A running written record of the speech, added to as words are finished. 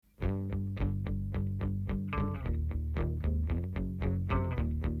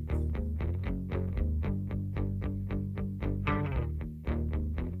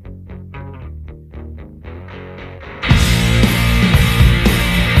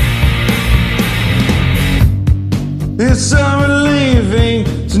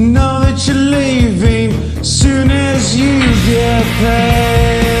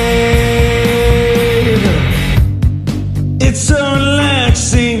paid. It's so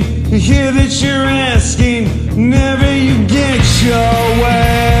relaxing to hear that you're asking whenever you get your way.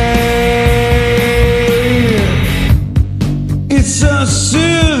 It's so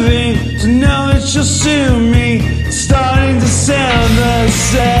soothing to know that you'll sue me. It's starting to sound the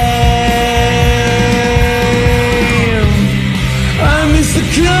same. I miss the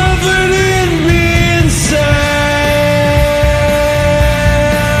comfort in being sad.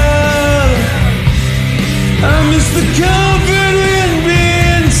 I miss the comfort in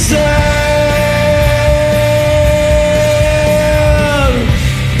being sad.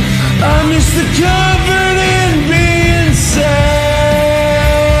 I miss the comfort in being sad.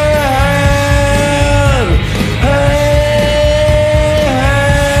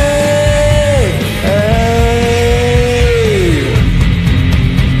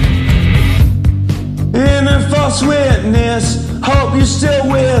 In a false witness, hope you're still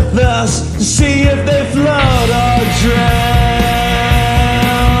with us to see if they float or drown.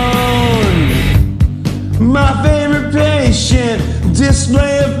 My favorite patient,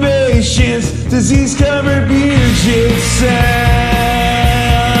 display of patience, disease-covered Puget Sounds.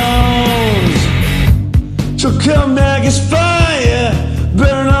 She'll come back as fire,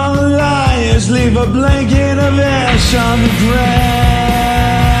 burn all the liars, leave a blanket of ash on the ground.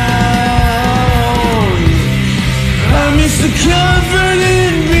 I miss the comfort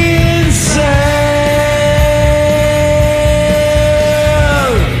in being sad.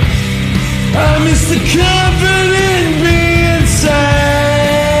 I miss the comfort in being sad.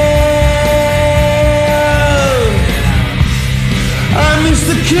 I miss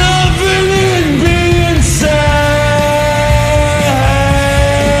the comfort in being sad.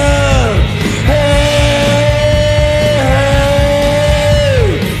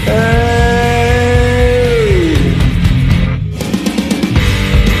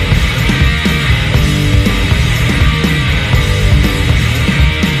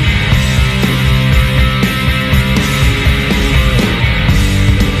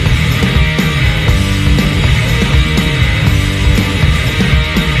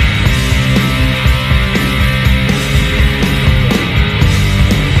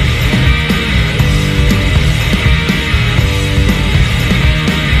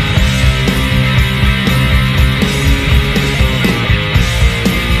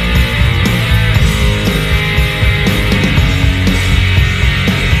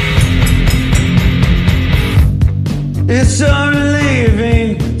 It's so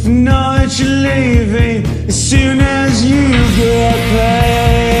relieving to know that you're leaving as soon as you get paid.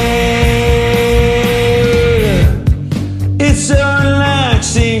 It's so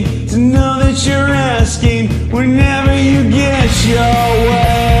relaxing to know that you're asking whenever you get your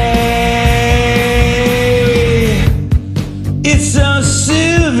way. It's so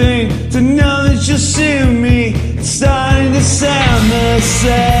soothing to know that you'll sue me. It's starting to sound the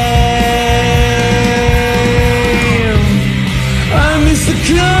same.